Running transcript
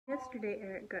Yesterday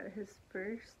Eric got his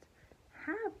first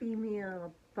Happy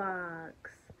Meal box,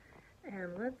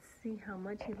 and let's see how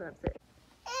much he loves it.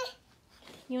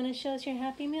 You want to show us your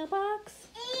Happy Meal box?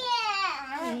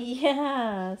 Yeah.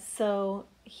 Yeah, so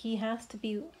he has to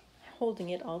be holding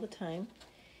it all the time.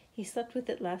 He slept with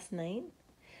it last night.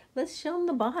 Let's show him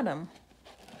the bottom.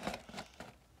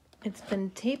 It's been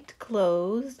taped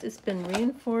closed. It's been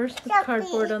reinforced with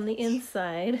cardboard on the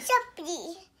inside.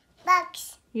 Shoppy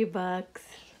box. Your box.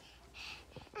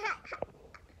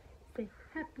 Say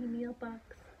Happy Meal box.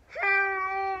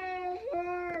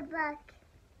 Box.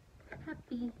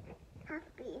 Happy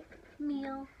Happy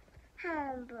Meal.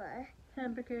 hamburger.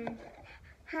 Hamburger.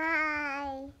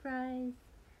 Hi. Fries.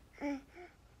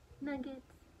 Nuggets.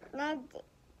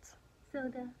 Nuggets.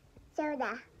 Soda.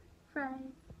 Soda.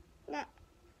 Fries.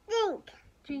 Drink.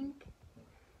 Drink.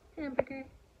 Hamburger.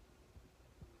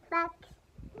 Box.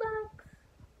 Box.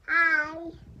 Hi.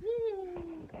 Yay!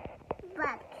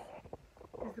 Box.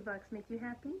 Does the box make you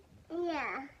happy?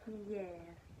 Yeah. Yeah.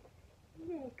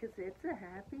 Yeah, because it's a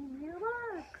Happy Meal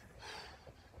box.